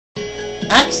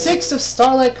Act 6 of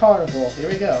Starlight Carnival. Here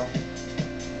we go.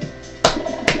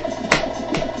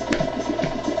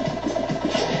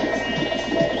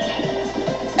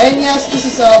 And yes, this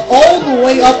is all the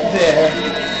way up there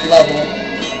level.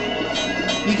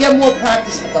 You get more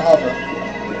practice with the hover.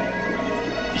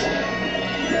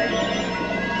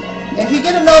 If you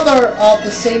get another of the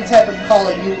same type of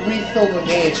color, you refill the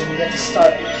gauge and you get to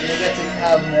start, and you get to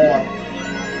have more.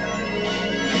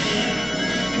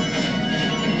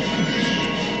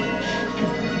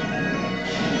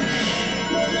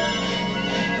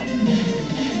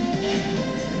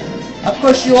 Of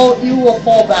course, you will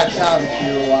fall back down if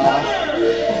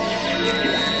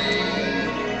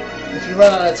you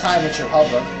run out of time with your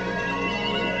hover.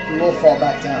 You will fall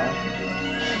back down.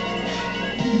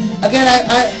 Again,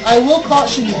 I will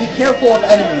caution you, be careful of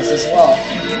enemies as well.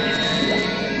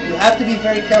 You have to be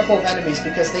very careful of enemies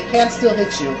because they can still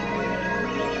hit you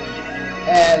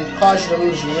and cause you to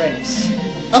lose your rings.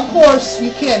 Of course,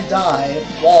 you can't die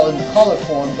while in the color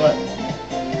form, but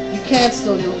you can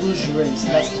still lose your rings,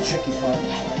 and that's the tricky part.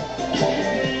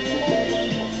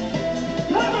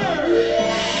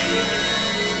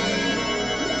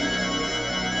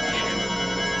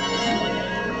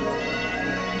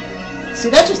 See,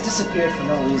 that just disappeared for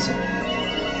no reason.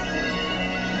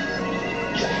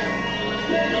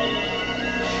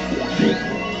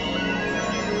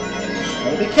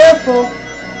 Gotta be careful.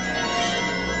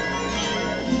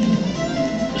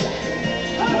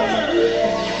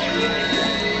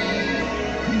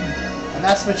 And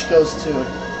that switch goes too,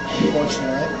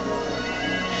 unfortunately.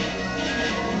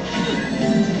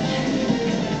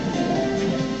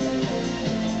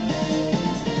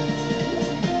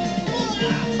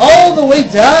 All the way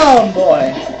down,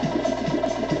 boy!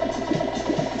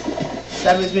 So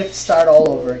that means we have to start all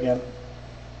over again.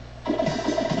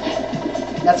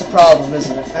 That's a problem,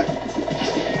 isn't it?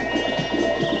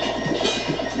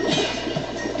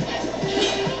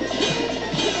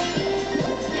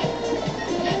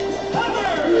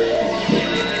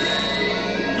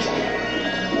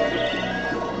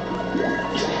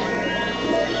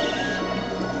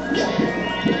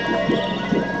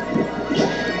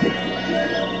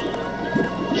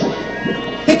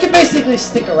 Basically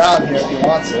stick around here if you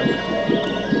want to.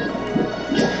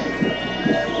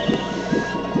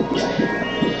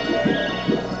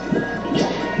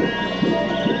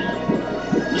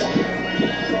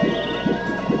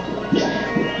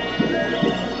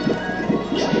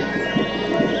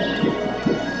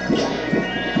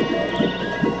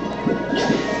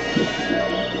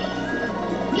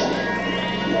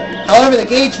 However, the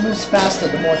gauge moves faster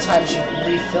the more times you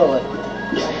refill it.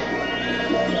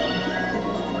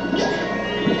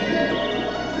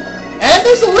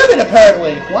 There's a limit,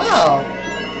 apparently. Wow.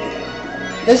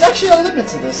 There's actually a limit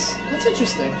to this. That's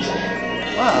interesting.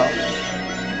 Wow.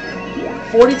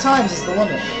 40 times is the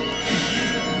limit.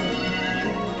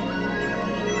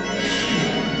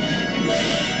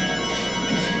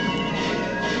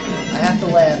 I have to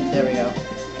land. There we go.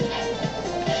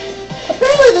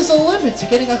 Apparently there's a limit to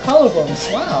getting a color bonus.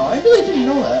 Wow, I really didn't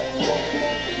know that.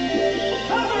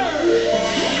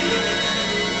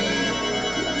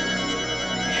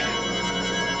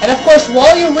 And of course,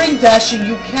 while you're ring dashing,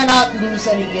 you cannot lose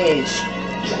any gauge.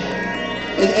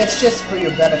 It's just for your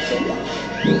benefit.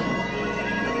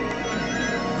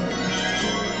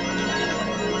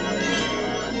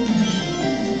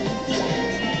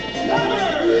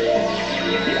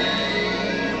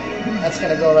 That's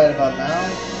gonna go right about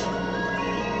now.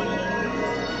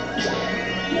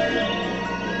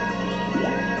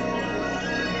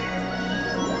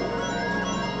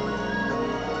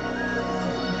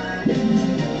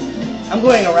 I'm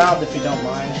going around if you don't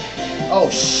mind. Oh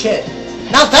shit.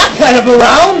 Not that kind of a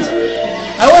round!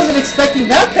 I wasn't expecting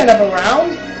that kind of a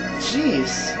round!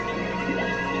 Jeez.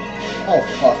 Oh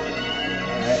fuck.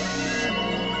 Alright.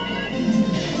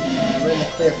 We're in the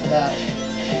clear for that.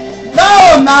 No,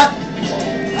 I'm not!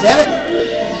 Damn it!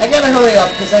 I gotta hurry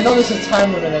up because I know this is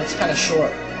time limit and it's kinda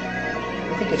short.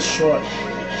 I think it's short.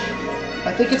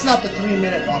 I think it's not the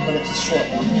 3-minute one, but it's a short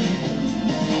one.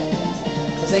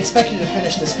 They expect you to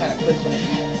finish this kind of quickly.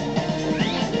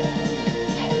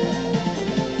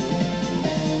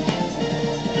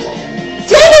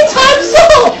 Damn it, time's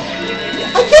up!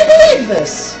 I can't believe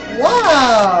this!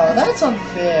 Wow, that's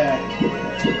unfair.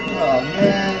 Oh,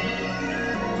 man.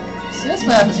 See, that's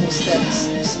what happens when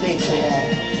you stay too long.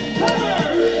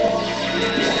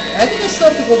 I think I still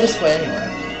have to go this way anyway.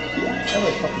 That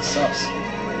really fucking sucks.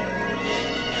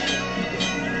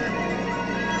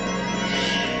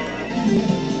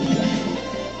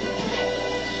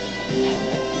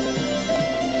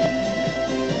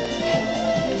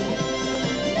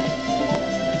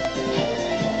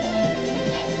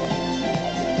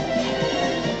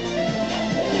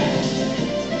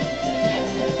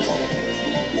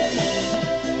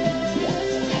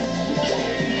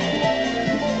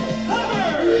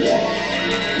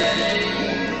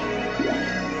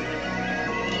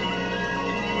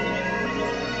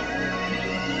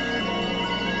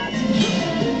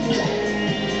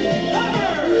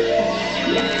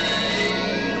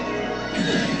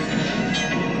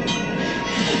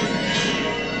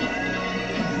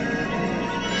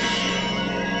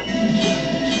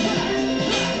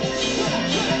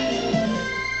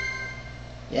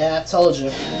 Yeah, I told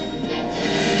you.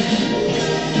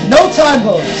 No time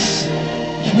bonus.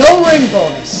 No ring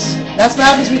bonus. That's what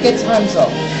happens when we get times up.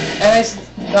 And I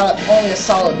got only a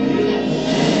solid B.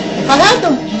 If I had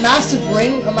the massive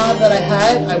ring amount that I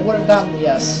had, I would have gotten the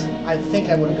S. I think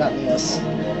I would have gotten the S.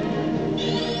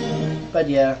 But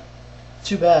yeah,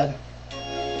 too bad.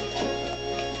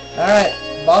 Alright,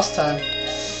 boss time.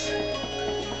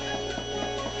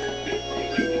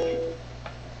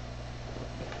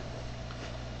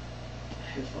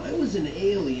 If I was an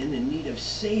alien in need of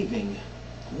saving,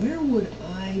 where would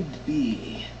I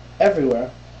be?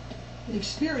 Everywhere.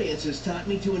 Experience has taught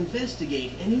me to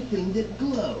investigate anything that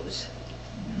glows.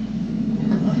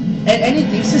 And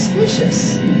anything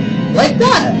suspicious. Like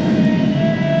that.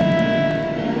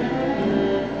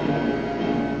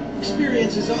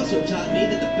 Experience has also taught me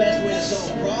that the best way to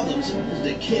solve problems is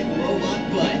to kick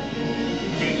robot butt.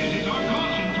 This is our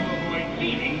caution to avoid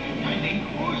feeding, hunting,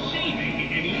 or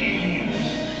saving any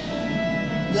aliens.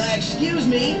 Excuse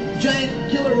me,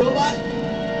 giant killer robot?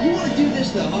 You want to do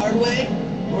this the hard way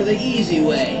or the easy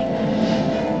way?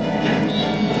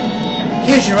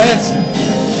 Here's your answer.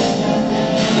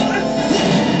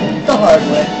 The hard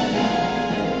way.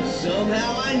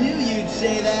 Somehow I knew you'd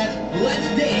say that. Let's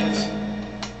dance.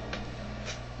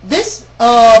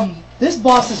 This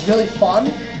boss is really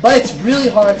fun, but it's really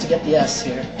hard to get the S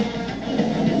here.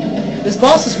 This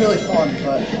boss is really fun,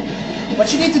 but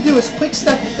what you need to do is quick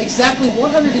step exactly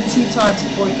 102 times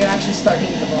before you can actually start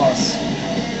hitting the boss.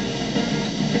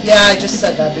 Yeah, I just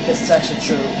said that because it's actually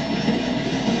true.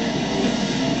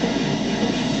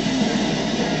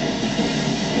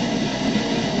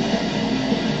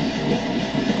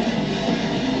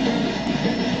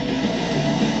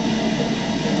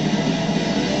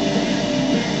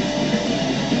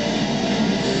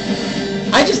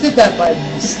 I just did that by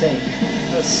mistake.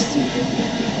 That was stupid.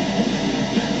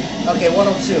 Okay,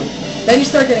 102. Then you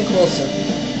start getting closer.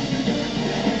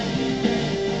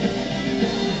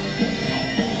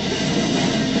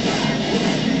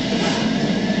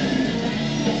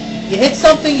 You hit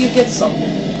something, you get something.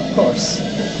 Of course.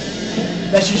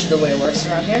 That's usually the way it works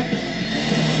around here.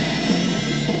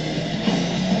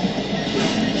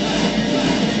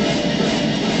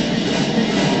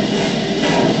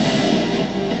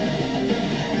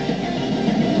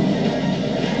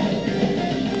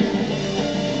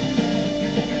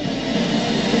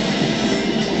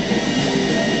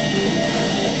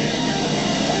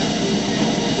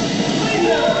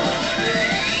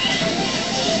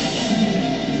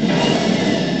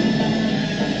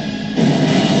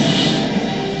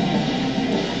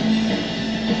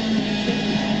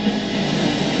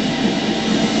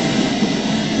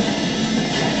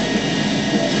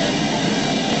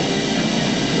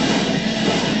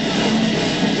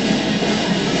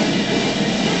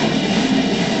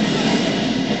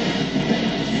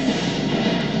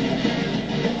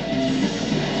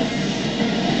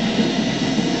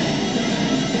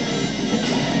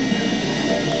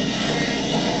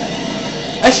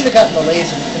 I should have gotten the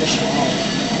laser to finish him off.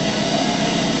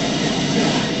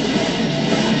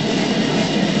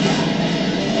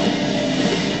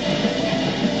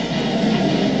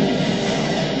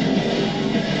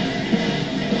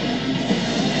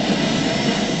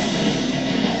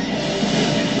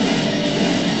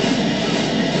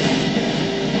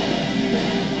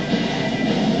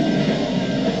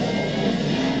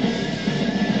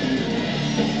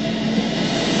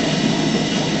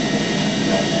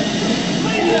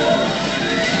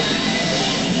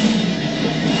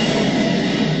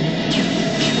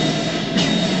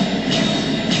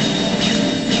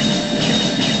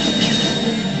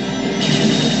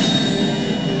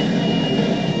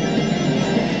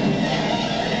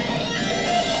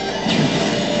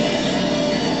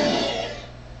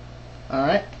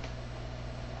 Alright.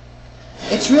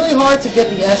 It's really hard to get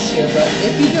the S here, but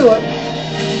if you do it,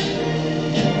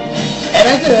 and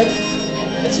I did,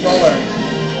 it's well earned.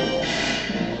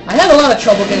 I had a lot of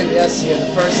trouble getting the S here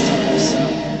the first time, so...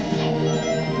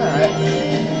 Alright.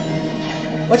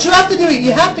 What you have to do,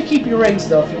 you have to keep your rings,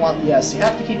 though, if you want the S. You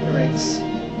have to keep your rings.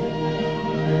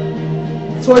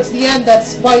 Towards the end, that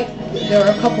spike, there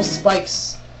are a couple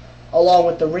spikes along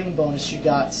with the ring bonus you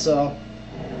got, so...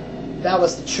 That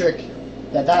was the trick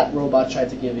that robot tried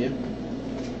to give you.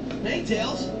 Hey,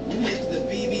 Tails, you missed the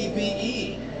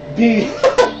BBBE. B.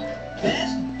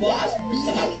 Best boss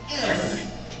beating ever.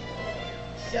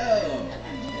 So,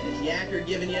 has Yacker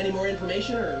given you any more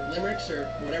information, or limericks, or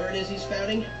whatever it is he's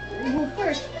spouting? Well,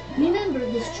 first, remember,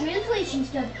 this translation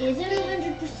stuff isn't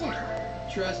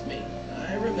 100%. Trust me,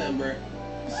 I remember.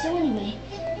 So anyway,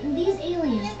 these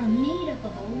aliens are made up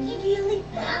of a really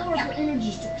powerful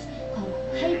energy source called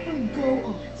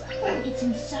hyper-go-ons. It's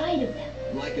inside of them.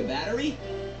 Like a battery?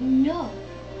 No.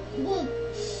 Well,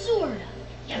 sort of.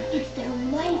 It's their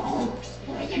life source.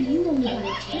 And you only got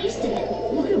a taste of it.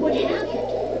 Look at what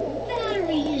happened.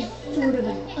 Battery is sort of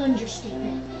an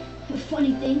understatement. The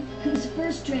funny thing, it was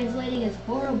first translating as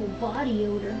horrible body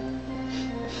odor.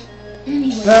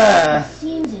 Anyway, it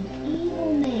seems an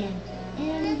evil man.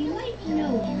 And you might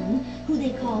know him, who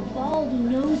they call Baldy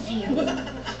Nosehair.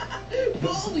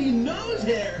 Baldy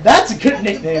Nosehair! That's a good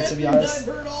nickname, to be honest. I've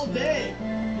heard all day.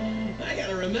 I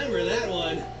gotta remember that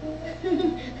one.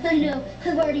 I know,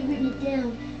 I've already written it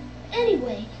down.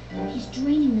 Anyway, he's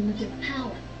draining them of their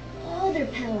power. All their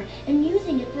power, and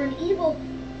using it for an evil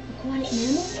aquatic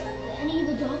mammal? An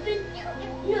evil dolphin?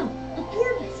 No, a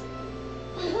porpoise.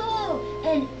 Oh,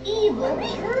 an evil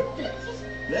purpose.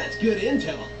 That's good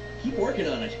intel. Keep working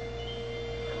on it.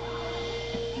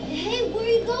 Hey, where are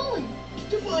you going?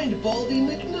 To find Baldy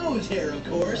McNosehair, of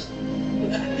course.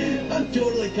 I'm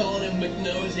totally calling him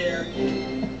McNosehair.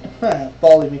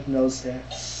 Baldy McNosehair.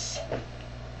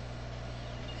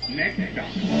 Next stop.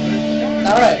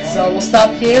 Alright, so we'll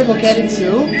stop here. We'll get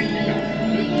into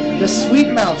the Sweet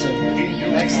Mountain.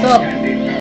 Next up.